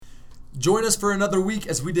Join us for another week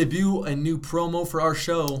as we debut a new promo for our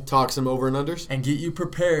show. Talk some over and unders. And get you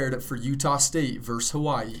prepared for Utah State versus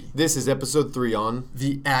Hawaii. This is episode 3 on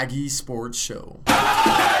the Aggie Sports Show.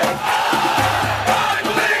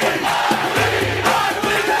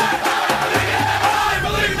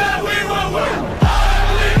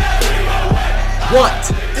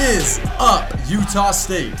 What is up, Utah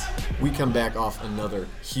State? We come back off another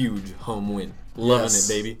huge home win. Loving it,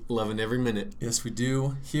 baby. Loving every minute. Yes, we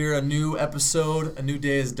do. Here, a new episode, a new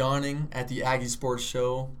day is dawning at the Aggie Sports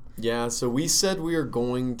Show. Yeah, so we said we are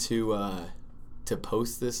going to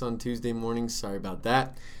post this on Tuesday mornings. Sorry about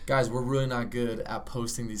that. Guys, we're really not good at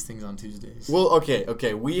posting these things on Tuesdays. Well,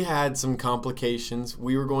 okay. We had some complications.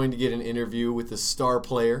 We were going to get an interview with a star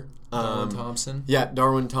player. Darwin Thompson. Yeah,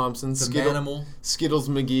 Darwin Thompson. The Manimal. Skittles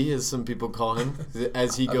McGee, as some people call him,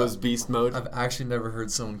 as he goes beast mode. I've actually never heard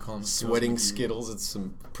someone call him Sweating Skittles. It's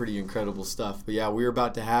some pretty incredible stuff. But yeah, we were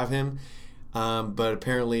about to have him. But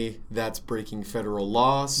apparently that's breaking federal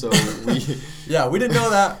law, so we... Yeah, we didn't know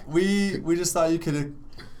that. We just thought you could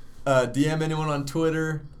DM anyone on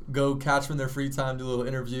Twitter, go catch them in their free time, do a little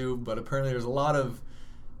interview. But apparently there's a lot of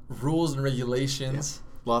rules and regulations. Yeah.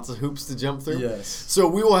 Lots of hoops to jump through. Yes. So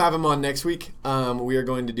we will have him on next week. We are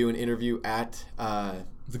going to do an interview at...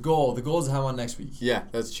 The goal is to have him on next week. Yeah,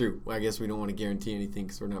 that's true. I guess we don't want to guarantee anything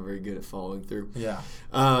because we're not very good at following through. Yeah.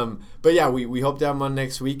 But yeah, we hope to have him on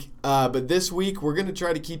next week. But this week, we're going to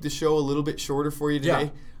try to keep the show a little bit shorter for you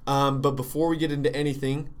today. Yeah. But before we get into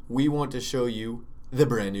anything, we want to show you the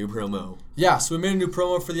brand new promo. Yeah, so we made a new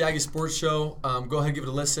promo for the Aggie Sports Show. Go ahead and give it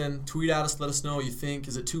a listen. Tweet at us. Let us know what you think.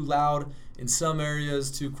 Is it too loud in some areas?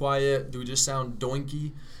 Too quiet? Do we just sound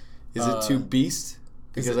doinky? Is it too beast?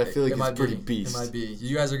 Because I feel like it's pretty beast. It might be.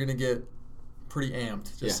 You guys are going to get pretty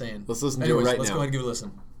amped, just saying. Let's listen to it right now. Let's go ahead and give it a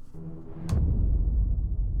listen.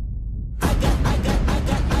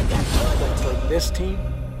 For this team,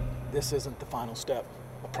 this isn't the final step.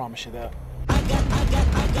 I promise you that. I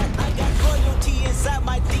got loyalty inside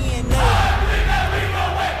my DNA. I believe that we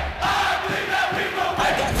will win. I believe that we will win.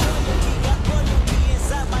 I got loyalty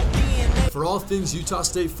inside my DNA. For all things Utah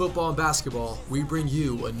State football and basketball, we bring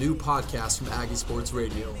you a new podcast from Aggie Sports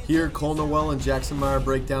Radio. Here, Cole Noel and Jackson Meyer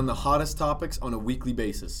break down the hottest topics on a weekly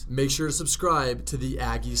basis. Make sure to subscribe to the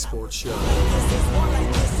Aggie Sports Show.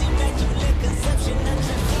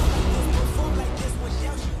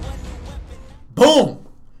 Boom!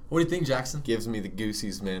 What do you think, Jackson? Gives me the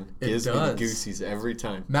goosies, man. Gives me the goosies every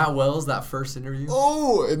time. Matt Wells, that first interview.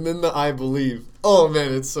 Oh, and then the I believe. Oh,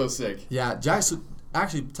 man, it's so sick. Yeah, Jackson,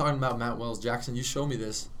 actually, talking about Matt Wells, Jackson, you showed me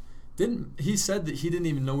this. He said that he didn't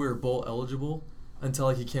even know we were bowl eligible until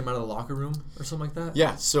he came out of the locker room or something like that?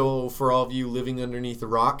 Yeah, so for all of you living underneath a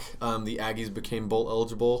rock, the Aggies became bowl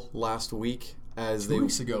eligible last week. 2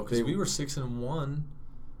 weeks ago, because we were 6-1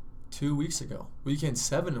 2 weeks ago. We came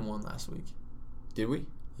 7-1 last week. Did we?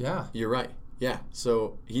 Yeah. You're right. Yeah.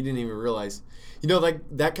 So he didn't even realize. You know,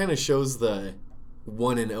 that kind of shows the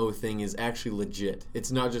 1-0 thing is actually legit.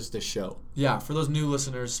 It's not just a show. Yeah. For those new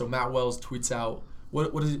listeners, so Matt Wells tweets out.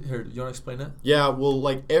 What is it here? You want to explain that? Yeah. Well,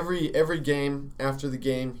 like every game after the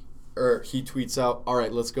game, he tweets out, all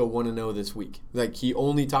right, let's go 1-0 this week. Like he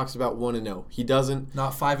only talks about 1-0. He doesn't.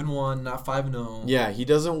 Not 5-1. Not 5-0. Yeah. He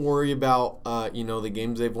doesn't worry about the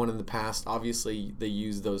games they've won in the past. Obviously, they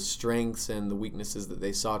use those strengths and the weaknesses that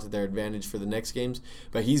they saw to their advantage for the next games.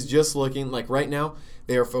 But he's just looking like right now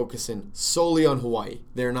they are focusing solely on Hawaii.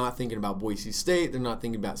 They're not thinking about Boise State. They're not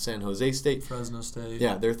thinking about San Jose State. Fresno State.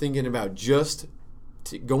 Yeah. They're thinking about just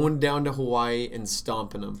going down to Hawaii and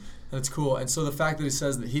stomping them. That's cool. And so the fact that he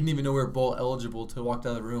says that he didn't even know we were bowl eligible to walk out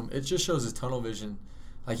of the room, it just shows his tunnel vision.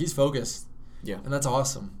 Like, he's focused. Yeah. And that's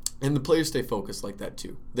awesome. And the players stay focused like that,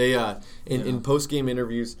 too. They in post-game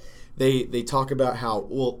interviews, they talk about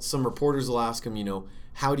how, some reporters will ask them,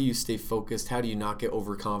 how do you stay focused? How do you not get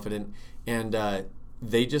overconfident? And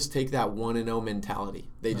they just take that 1-0 mentality.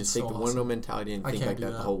 They just take the 1-0 mentality and think like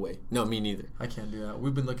that the whole way. No, me neither. I can't do that.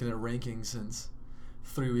 We've been looking at rankings since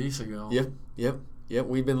 3 weeks ago. Yep,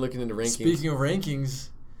 we've been looking into rankings. Speaking of rankings,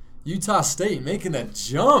 Utah State making a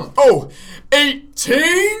jump. Oh,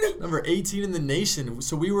 18? Number 18 in the nation.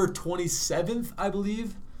 So we were 27th, I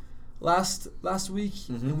believe, last week,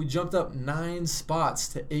 and we jumped up 9 spots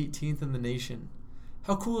to 18th in the nation.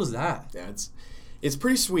 How cool is that? Yeah, it's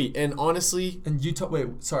pretty sweet, and honestly... And Utah... Wait,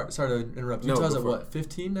 sorry to interrupt. No, Utah's at what,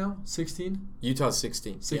 15 now? 16? Utah's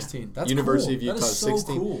 16. 16. Yeah. That's University cool. of Utah's 16. That is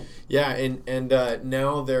so cool. Yeah, and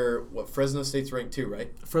now they're... Fresno State's ranked 2,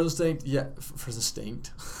 right? Fresno State, yeah. Fresno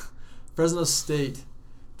State. Fresno State,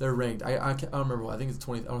 they're ranked. I don't remember what. I think it's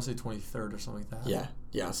 20... I want to say 23rd or something like that.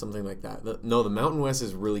 Yeah, something like that. The Mountain West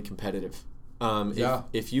is really competitive.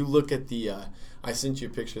 If you look at the, I sent you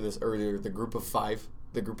a picture of this earlier. The group of five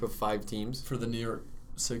teams for the New York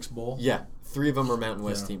Six Bowl. Yeah, 3 of them are Mountain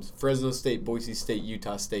West teams: Fresno State, Boise State,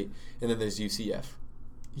 Utah State, and then there's UCF.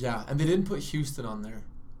 Yeah, and they didn't put Houston on there.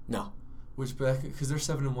 No. Which, because they're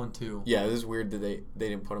 7-1 too. Yeah, it is weird that they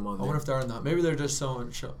didn't put them on there. I wonder if they're in that. Maybe they're just so.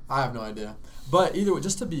 I have no idea. But either way,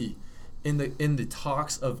 just to be in the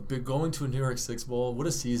talks of going to a New York Six Bowl, what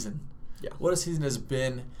a season! Yeah, what a season has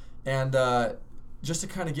been, and just to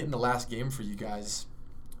kind of get in the last game for you guys,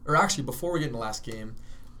 or actually before we get in the last game,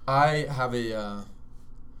 I have a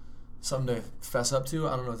something to fess up to.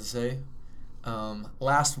 I don't know what to say.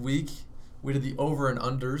 Last week we did the over and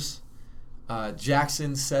unders.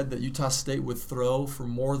 Jackson said that Utah State would throw for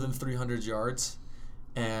more than 300 yards.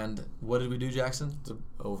 And what did we do, Jackson?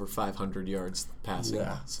 Over 500 yards passing.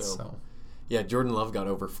 Yeah. So yeah, Jordan Love got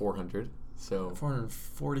over 400. So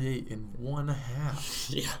 448 in 1/2.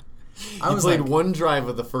 Yeah. He was played like, one drive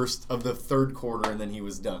of the third quarter, and then he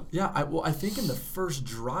was done. Yeah. I think in the first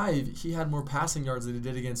drive he had more passing yards than he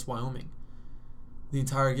did against Wyoming. The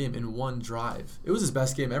entire game in one drive. It was his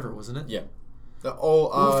best game ever, wasn't it? Yeah. Think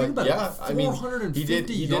about yeah. it. I mean, he did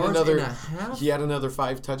another. In a half? He had another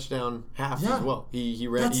 5 touchdown half as well. He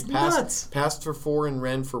ran. That's he nuts. passed for 4 and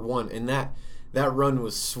ran for 1, and that run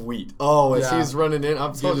was sweet. Oh, as he was running in,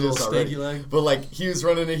 I'm telling you this already. Leg. But like he was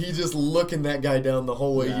running in, he just looking that guy down the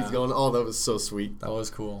whole way. Yeah. He's going. Oh, that was so sweet. That was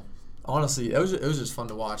cool. Honestly, it was just fun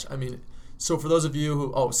to watch. I mean, so for those of you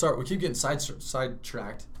who we keep getting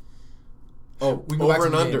sidetracked. Oh, we can go over back to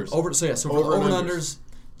and the unders. For over and unders,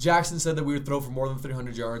 Jackson said that we would throw for more than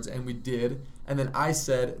 300 yards, and we did. And then I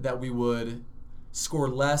said that we would score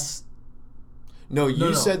less. No,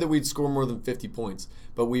 you said that we'd score more than 50 points,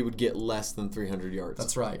 but we would get less than 300 yards.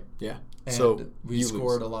 That's right. Yeah. And so we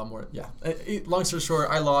scored a lot more. Yeah. Long story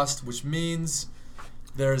short, I lost, which means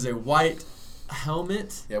there's a white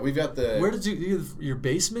helmet. Yeah, we've got the. Where did you get your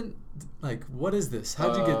basement? Like, what is this?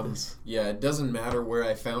 How'd you get this? Yeah, it doesn't matter where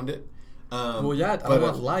I found it. Well, yeah, I don't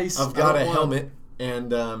want lice. I've got a helmet,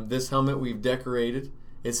 and this helmet we've decorated.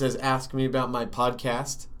 It says, "Ask me about my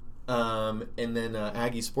podcast," and then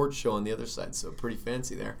Aggie Sports Show on the other side. So pretty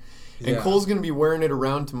fancy there. And Cole's going to be wearing it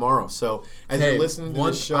around tomorrow. So as you're listening to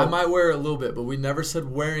this show, I might wear it a little bit, but we never said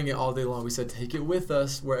wearing it all day long. We said take it with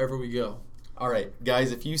us wherever we go. All right,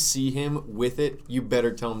 guys, if you see him with it, you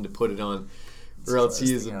better tell him to put it on, or else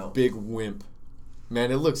he is a big wimp. Man,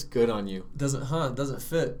 it looks good on you. Doesn't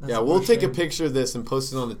fit. That's we'll take a picture of this and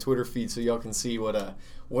post it on the Twitter feed so y'all can see what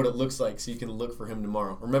it looks like, so you can look for him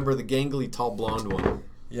tomorrow. Remember the gangly, tall, blonde one.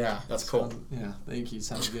 Yeah. That's cool. Yeah, thank you.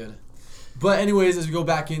 Sounds good. But anyways, as we go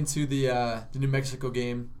back into the New Mexico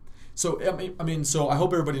game, so I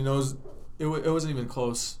hope everybody knows it wasn't even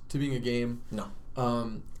close to being a game.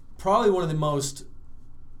 No. Probably one of the most.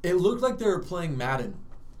 It looked like they were playing Madden.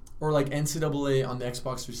 Or like NCAA on the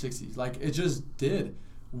Xbox 360. Like, it just did.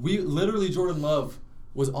 Jordan Love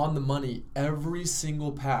was on the money every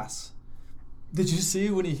single pass. Did you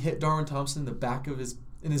see when he hit Darwin Thompson in the back of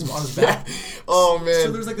on his back? Oh, man.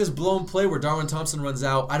 So there's like this blown play where Darwin Thompson runs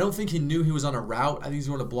out. I don't think he knew he was on a route. I think he's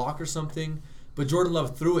going to block or something. But Jordan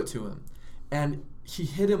Love threw it to him. And he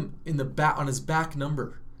hit him in the back on his back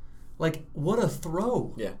number. Like, what a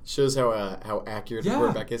throw. Yeah, shows how accurate the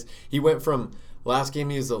quarterback is. He went from... Last game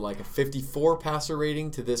he was like a 54 passer rating.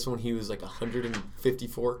 To this one he was like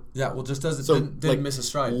 154. Yeah, well, just didn't miss a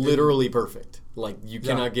stride. Literally perfect. Like you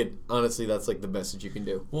cannot get. Honestly, that's like the best that you can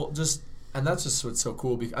do. Well, and that's just what's so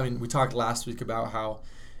cool. I mean, we talked last week about how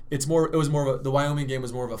the Wyoming game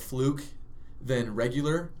was more of a fluke than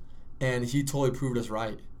regular, and he totally proved us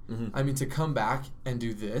right. Mm-hmm. I mean, to come back and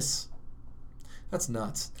do this, that's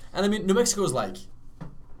nuts. And I mean, New Mexico's like,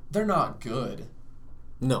 they're not good.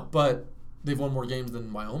 No, but. They've won more games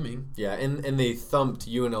than Wyoming. Yeah, and they thumped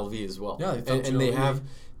UNLV as well. Yeah, they thumped and UNLV.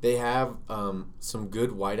 they have some good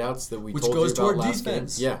wideouts that we Which told goes you about to our last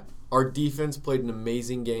defense. game. Yeah, our defense played an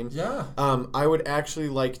amazing game. Yeah. I would actually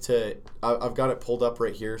like to. I've got it pulled up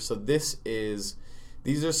right here. So these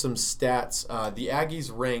are some stats. The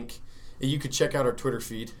Aggies rank. You could check out our Twitter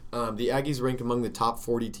feed. The Aggies rank among the top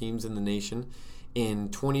 40 teams in the nation in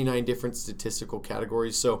 29 different statistical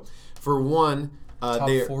categories. So for one, top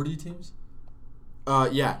 40 teams.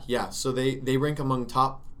 Yeah. So they rank among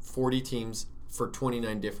top 40 teams for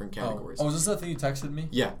 29 different categories. Oh, is this that thing you texted me?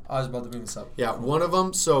 Yeah. I was about to bring this up. Yeah, cool. One of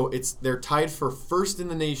them, so they're tied for first in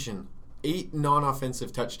the nation, 8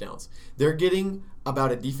 non-offensive touchdowns. They're getting about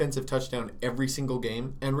a defensive touchdown every single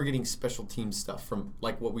game, and we're getting special team stuff from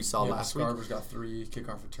like what we saw last week. Scarver's got 3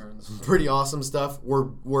 kickoff returns. Pretty awesome stuff.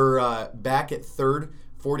 We're back at third,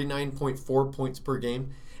 49.4 points per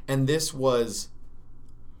game, and this was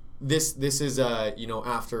this is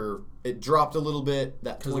after it dropped a little bit,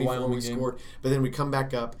 that 24 we scored, but then we come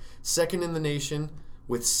back up, second in the nation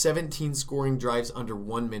with 17 scoring drives under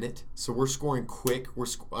 1 minute. So we're scoring quick.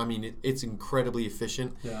 It's incredibly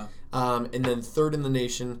efficient. Yeah. And then third in the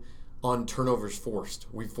nation on turnovers forced.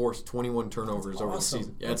 We forced 21 turnovers over the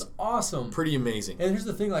season. Yeah, That's awesome. Pretty amazing. And here's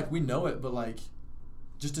the thing, we know it, but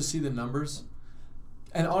just to see the numbers.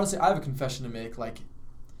 And honestly, I have a confession to make.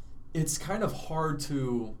 It's kind of hard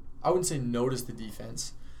to, I wouldn't say notice the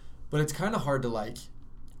defense, but it's kind of hard to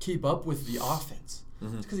keep up with the offense.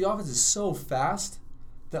 Mm-hmm. Because the offense is so fast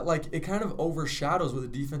that it kind of overshadows what the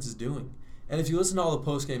defense is doing. And if you listen to all the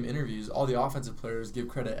post-game interviews, all the offensive players give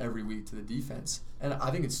credit every week to the defense. And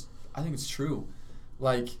I think it's true.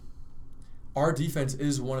 Our defense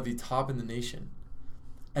is one of the top in the nation.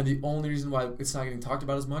 And the only reason why it's not getting talked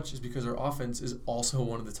about as much is because our offense is also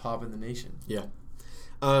one of the top in the nation. Yeah.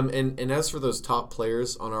 And as for those top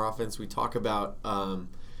players on our offense, we talk about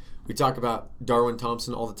Darwin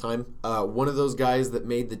Thompson all the time. One of those guys that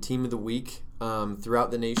made the team of the week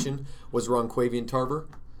throughout the nation was Ronquavian Tarver.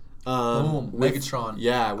 Boom, Megatron.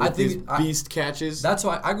 Yeah, with his beast catches. That's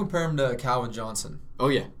why I compare him to Calvin Johnson. Oh,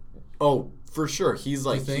 yeah. Oh, for sure. He's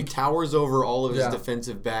he towers over all of his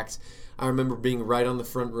defensive backs. I remember being right on the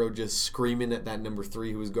front row just screaming at that number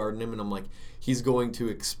 3 who was guarding him, and I'm like, he's going to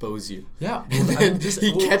expose you. Yeah. And then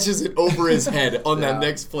he catches it over his head on that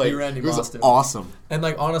next play. It was awesome. And,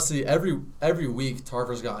 honestly, every week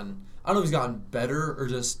Tarver's gotten, I don't know if he's gotten better or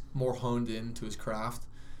just more honed into his craft.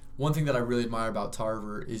 One thing that I really admire about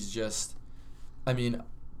Tarver is just,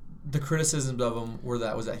 the criticisms of him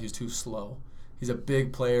was that he was too slow. He's a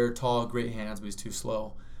big player, tall, great hands, but he's too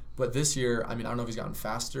slow. But this year, I don't know if he's gotten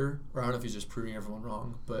faster or I don't know if he's just proving everyone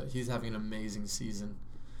wrong, but he's having an amazing season.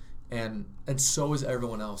 And so is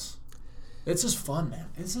everyone else. It's just fun, man.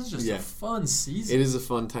 This is just a fun season. It is a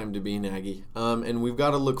fun time to be an Aggie. And we've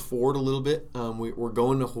got to look forward a little bit. We're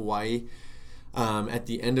going to Hawaii at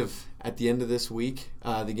the end of this week.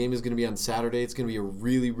 The game is going to be on Saturday. It's going to be a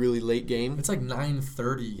really, really late game. It's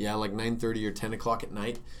 9:30. Yeah, 9:30 or 10 o'clock at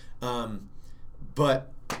night.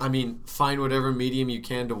 But find whatever medium you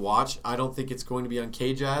can to watch. I don't think it's going to be on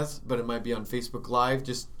KJazz, but it might be on Facebook Live.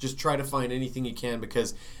 Just try to find anything you can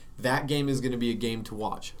because that game is going to be a game to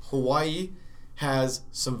watch. Hawaii has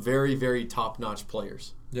some very, very top-notch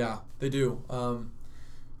players. Yeah, they do. A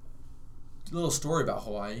little story about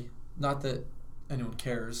Hawaii. Not that anyone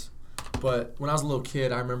cares, but when I was a little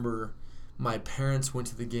kid, I remember my parents went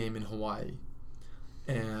to the game in Hawaii,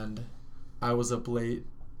 and I was up late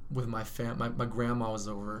with my my grandma was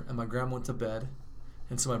over, and my grandma went to bed,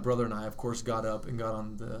 and so my brother and I, of course, got up and got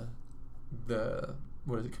on the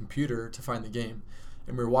computer to find the game,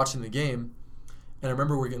 and we were watching the game, and I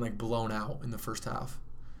remember we were getting blown out in the first half,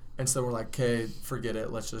 and so we're like, okay, forget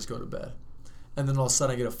it, let's just go to bed, and then all of a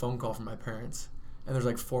sudden I get a phone call from my parents, and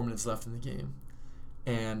there's 4 minutes left in the game,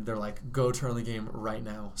 and they're like, go turn on the game right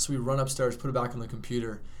now. So we run upstairs, put it back on the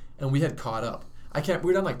computer, and we had caught up.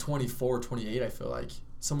 We're down 24, 28, I feel like.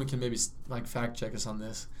 Someone can maybe fact check us on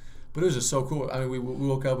this, but it was just so cool. We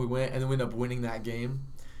woke up, we went, and then we ended up winning that game.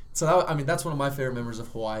 So that's one of my favorite memories of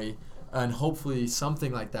Hawaii, and hopefully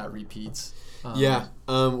something like that repeats.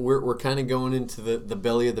 We're kind of going into the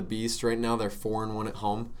belly of the beast right now. They're 4-1 at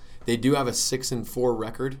home. They do have a 6-4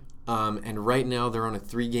 record, and right now they're on a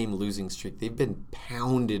 3-game losing streak. They've been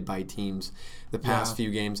pounded by teams the past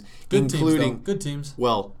few games, including good teams.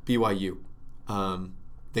 Well, BYU.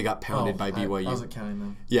 They got pounded by BYU. I wasn't counting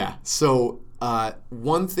them. Yeah. So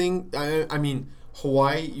one thing,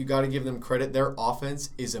 Hawaii, you got to give them credit. Their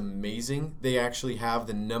offense is amazing. They actually have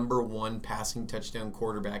the number 1 passing touchdown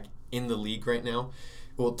quarterback in the league right now.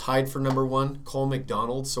 Well, tied for number 1, Cole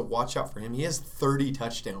McDonald. So watch out for him. He has 30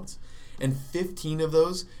 touchdowns, and 15 of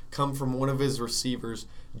those come from one of his receivers,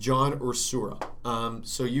 John Ursura.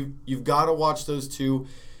 So you've got to watch those two.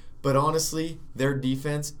 But honestly, their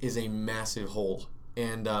defense is a massive hole.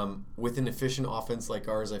 And with an efficient offense like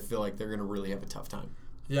ours, I feel like they're going to really have a tough time.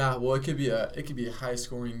 Yeah, well, it could be a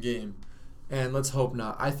high-scoring game, and let's hope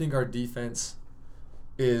not. I think our defense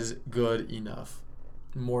is good enough,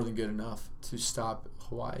 more than good enough, to stop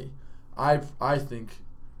Hawaii. I think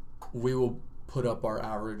we will put up our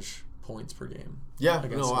average points per game. Yeah,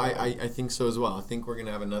 no, I think so as well. I think we're going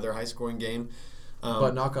to have another high-scoring game.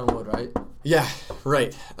 But knock on wood, right? Yeah,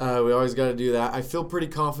 right. We always got to do that. I feel pretty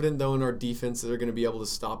confident, though, in our defense that they're going to be able to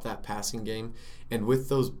stop that passing game. And with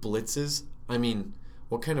those blitzes,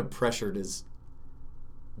 what kind of pressure does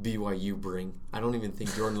BYU bring? I don't even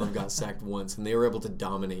think Jordan Love got sacked once, and they were able to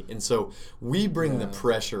dominate. And so we bring the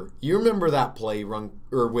pressure. You remember that play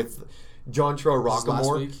with John Terrell This is last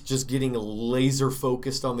Rockamore week. just getting laser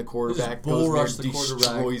focused on the quarterback, bull goes there, rush the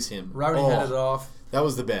quarterback. destroys him. Rowdy headed off. That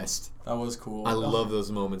was the best. That was cool. I love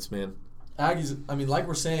those moments, man. Aggies, I mean, like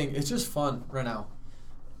we're saying, it's just fun right now.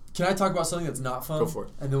 Can I talk about something that's not fun? Go for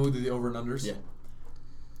it. And then we'll do the over and unders? Yeah.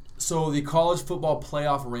 So the college football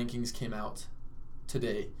playoff rankings came out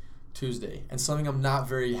today, Tuesday. And something I'm not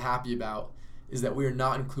very happy about is that we are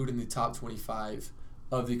not including the top 25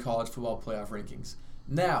 of the college football playoff rankings.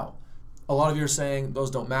 Now, a lot of you are saying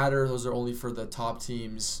those don't matter. Those are only for the top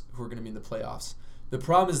teams who are going to be in the playoffs. The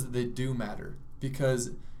problem is that they do matter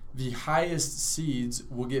because the highest seeds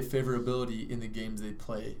will get favorability in the games they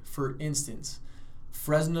play. For instance,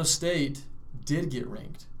 Fresno State did get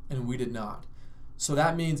ranked, and we did not. So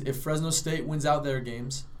that means if Fresno State wins out their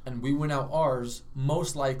games and we win out ours,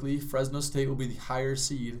 most likely Fresno State will be the higher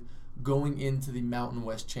seed going into the Mountain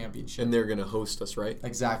West Championship. And they're going to host us, right?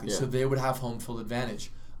 Exactly. Yeah. So they would have home field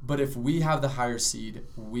advantage. But if we have the higher seed,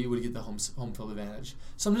 we would get the home field advantage.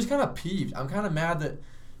 So I'm just kind of peeved. I'm kind of mad that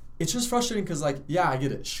it's just frustrating because, like, yeah, I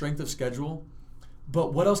get it, strength of schedule,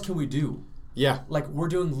 but what else can we do? Yeah. Like, we're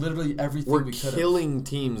doing literally everything We're we could have. killing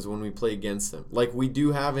teams when we play against them. Like, we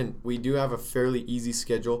do have a fairly easy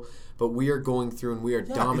schedule, but we are going through and we are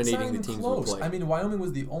dominating the teams we play. I mean, Wyoming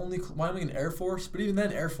was the only Wyoming and Air Force, but even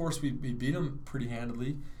then, Air Force we beat them pretty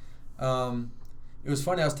handedly. It was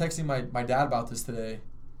funny. I was texting my dad about this today,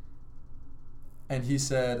 and he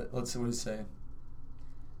said, "Let's see what he say."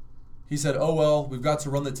 He said, "Oh well, we've got to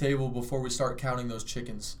run the table before we start counting those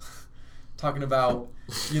chickens." Talking about,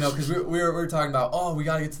 because we were talking about, oh, we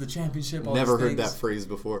got to get to the championship. All Never these heard that things. phrase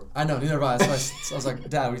before. I know, neither have I. So I was like,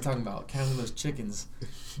 Dad, what are you talking about? Counting those chickens.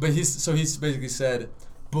 But he's basically said,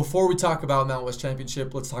 before we talk about Mountain West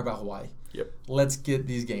Championship, let's talk about Hawaii. Yep. Let's get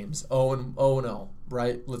these games 0-0,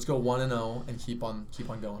 right? Let's go 1-0 and keep on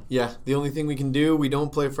going. Yeah, the only thing we can do, we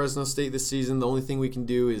don't play Fresno State this season. The only thing we can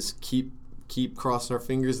do is keep crossing our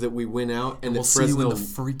fingers that we win out and we'll that see you Fresno. in the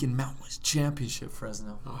freaking Mountain West Championship,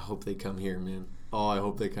 Fresno. Oh, I hope they come here, man. Oh, I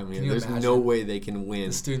hope they come here. you There's imagine? no way they can win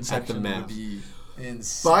The student at the section would MAV. be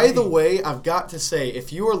insane. By the way, I've got to say,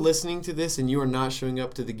 if you are listening to this and you are not showing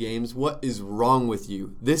up to the games, what is wrong with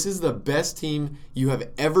you? This is the best team you have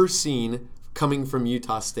ever seen coming from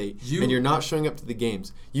Utah State, and you're not showing up to the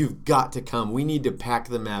games. You've got to come. We need to pack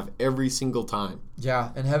the MAV every single time.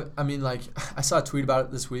 Yeah, and I saw a tweet about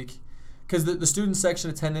it this week because the student section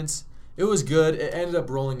attendance, it was good. It ended up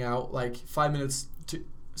rolling out like 5 minutes to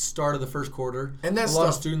start of the first quarter. And that a lot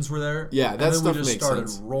of stuff- students were there. Yeah, that and then stuff we just makes started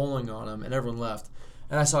sense. rolling on them, and everyone left.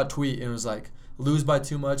 And I saw a tweet, and it was like, lose by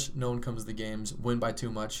too much, no one comes to the games. Win by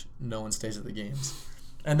too much, no one stays at the games.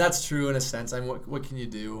 And that's true in a sense. I mean, what can you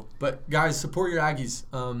do? But, guys, support your Aggies.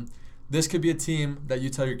 This could be a team that you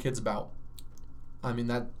tell your kids about. I mean,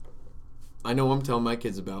 that... I know what I'm telling my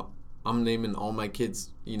kids about. I'm naming all my kids,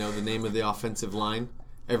 the name of the offensive line,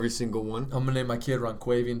 every single one. I'm going to name my kid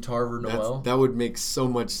Ronquavian Tarver Noel. That would make so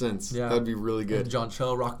much sense. Yeah. That would be really good. And John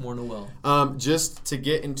Chell Rockmore Noel. Just to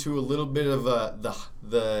get into a little bit of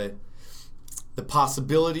the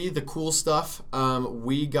possibility, the cool stuff,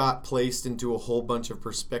 we got placed into a whole bunch of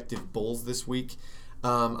prospective bowls this week.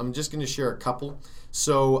 I'm just going to share a couple.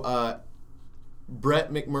 So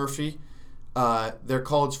Brett McMurphy,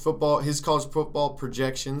 his college football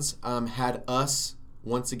projections had us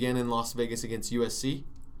once again in Las Vegas against USC.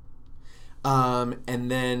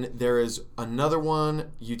 And then there is another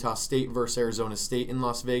one, Utah State versus Arizona State in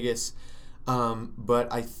Las Vegas.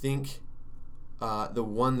 But I think the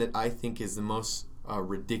one that I think is the most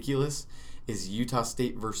ridiculous is Utah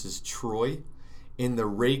State versus Troy in the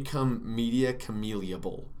Raycom Media Camellia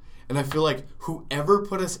Bowl. And I feel like whoever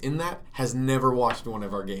put us in that has never watched one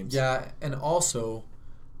of our games. Yeah, and also,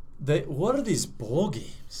 what are these bowl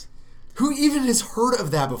games? Who even has heard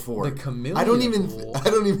of that before? The Camellia Bowl. I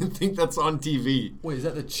don't even think that's on TV. Wait, is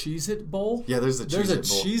that the Cheez-It Bowl? Yeah, there's a Cheez-It Bowl. There's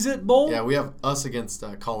a Cheez-It Bowl? Yeah, we have us against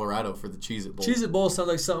Colorado for the Cheez-It Bowl. Cheez-It Bowl sounds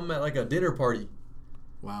like something at like a dinner party.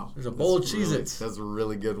 Wow. There's a bowl of Cheez-Its. That's a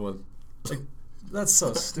really good one. Like, that's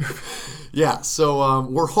so stupid. Yeah, so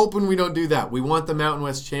we're hoping we don't do that. We want the Mountain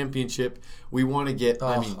West Championship. We want to get,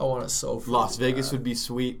 I want it so Las Vegas bad. would be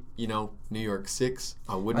sweet. New York 6.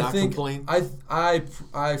 I would not think complain. I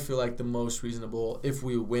feel like the most reasonable if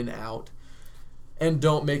we win out and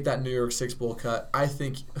don't make that New York 6 bowl cut. I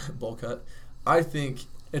think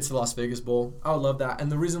it's the Las Vegas Bowl. I would love that.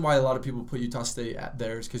 And the reason why a lot of people put Utah State at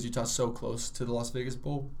there is because Utah's so close to the Las Vegas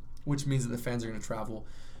Bowl, which means that the fans are going to travel.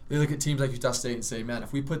 They look at teams like Utah State and say, man,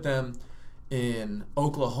 if we put them in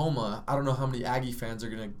Oklahoma, I don't know how many Aggie fans are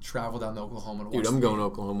going to travel down to Oklahoma to watch Dude, I'm the going game. to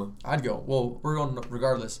Oklahoma. I'd go. Well, we're going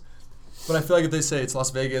regardless. But I feel like if they say it's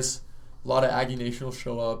Las Vegas, a lot of Aggie Nation will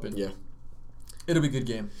show up. And Yeah. It'll be a good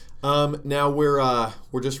game. Now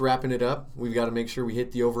we're just wrapping it up. We've got to make sure we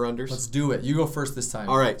hit the over-unders. Let's do it. You go first this time.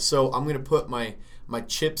 All right, so I'm going to put my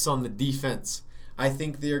chips on the defense. I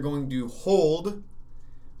think they are going to hold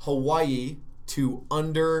Hawaii to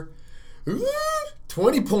under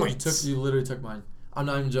 20 points. You literally took mine. I'm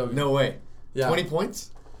not even joking. No way. Yeah. 20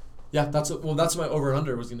 points? Yeah, that's what my over and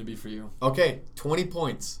under was going to be for you. Okay, 20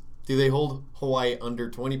 points. Do they hold Hawaii under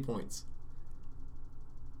 20 points?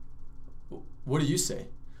 What do you say?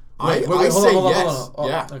 I hold say on, yes. hold on.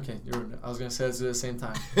 Yeah. Okay, I was going to say it at the same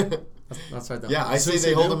time. That's right, though. Yeah, I say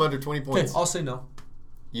they hold them under 20 points. Okay, I'll say no.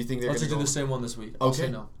 You think they're going Let's to just go? do the same one this week. Okay. I'll say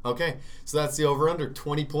no. Okay, so that's the over-under.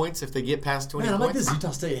 20 points if they get past 20 Man, I'm like points. this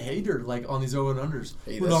Utah State hater, like on these over and unders.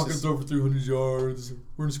 Hey, We're that's not going to just- throw for 300 yards.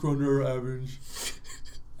 We're going to score under our average.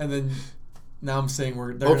 And then now I'm saying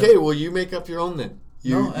Okay, well, you make up your own then.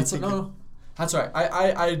 No, that's right.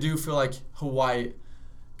 I do feel like Hawaii,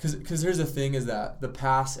 because here's the thing is that the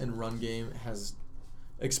pass and run game has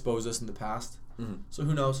exposed us in the past. Mhm. So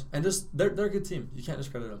who knows? And just they're a good team. You can't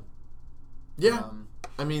discredit them. Yeah,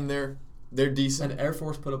 I mean they're decent. And Air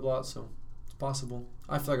Force put up a lot, so it's possible.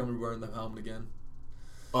 I feel like I'm gonna be wearing the helmet again.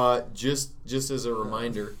 Just as a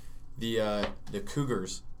reminder, the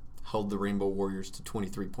Cougars held the Rainbow Warriors to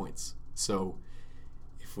 23 points. So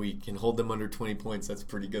if we can hold them under 20 points, that's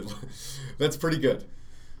pretty good. That's pretty good.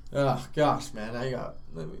 Oh gosh, man,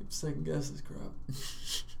 let me second guess this crap.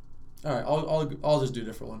 All right, I'll just do a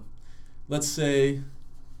different one. Let's say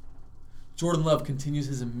Jordan Love continues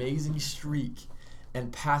his amazing streak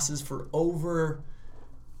and passes for over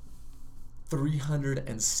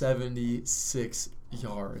 376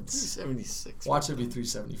 yards. 376. Watch it be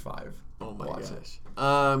 375. Oh my Watch it.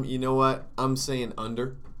 gosh. You know what? I'm saying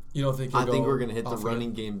under. You don't think I think we're gonna hit the off running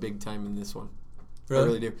again? game big time in this one. Really? I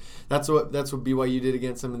really do. That's what BYU did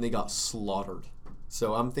against them, and they got slaughtered.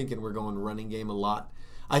 So I'm thinking we're going running game a lot.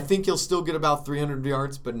 I think he'll still get about 300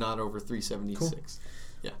 yards, but not over 376. Cool.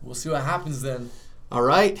 Yeah. We'll see what happens then. All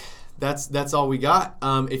right. That's all we got.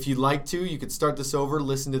 If you'd like to, you could start this over,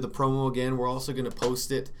 listen to the promo again. We're also going to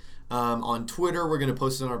post it on Twitter. We're going to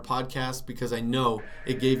post it on our podcast because I know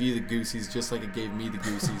it gave you the goosies just like it gave me the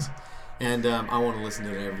goosies. And I want to listen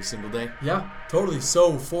to it every single day. Yeah, totally.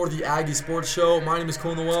 So for the Aggie Sports Show, my name is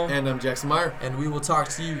Cole Noel. And I'm Jackson Meyer. And we will talk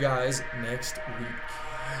to you guys next week.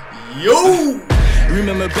 Yo!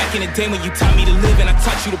 Remember back in the day when you taught me to live and I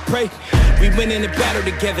taught you to pray. We went in the battle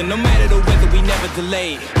together, no matter the weather, we never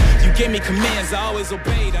delayed. You gave me commands, I always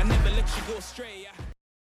obeyed. I never let you go astray.